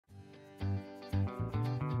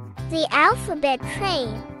The alphabet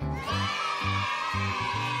train.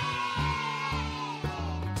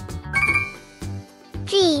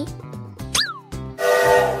 G.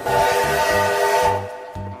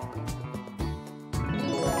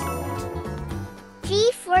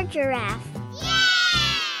 G for giraffe.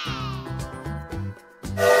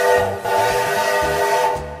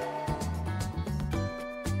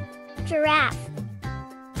 Giraffe.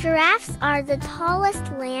 Giraffes are the tallest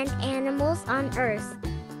land animals on Earth,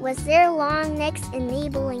 with their long necks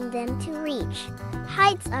enabling them to reach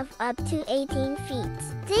heights of up to 18 feet.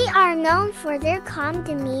 They are known for their calm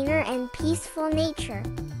demeanor and peaceful nature.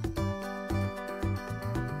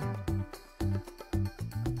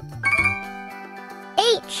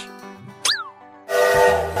 H.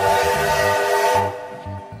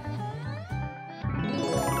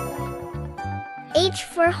 H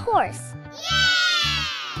for horse.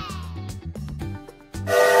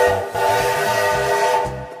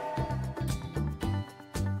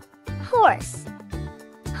 Horse.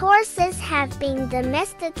 Horses have been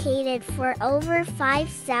domesticated for over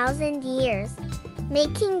 5,000 years,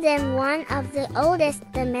 making them one of the oldest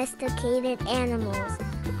domesticated animals.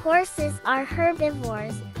 Horses are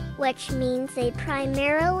herbivores, which means they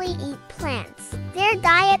primarily eat plants. Their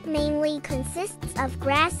diet mainly consists of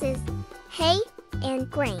grasses, hay, and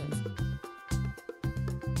grains.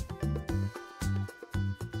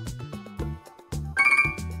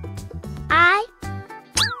 I.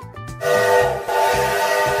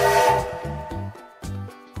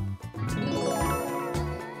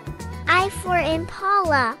 I for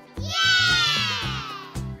Impala.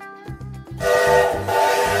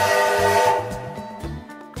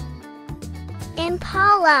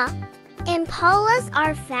 Impala. Impalas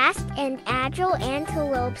are fast and agile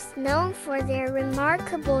antelopes known for their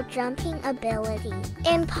remarkable jumping ability.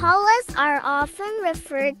 Impalas are often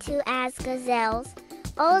referred to as gazelles,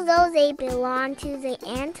 although they belong to the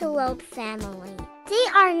antelope family. They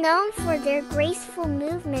are known for their graceful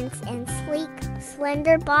movements and sleek,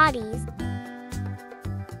 slender bodies.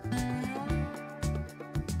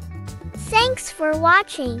 Thanks for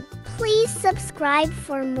watching. Please subscribe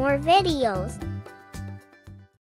for more videos.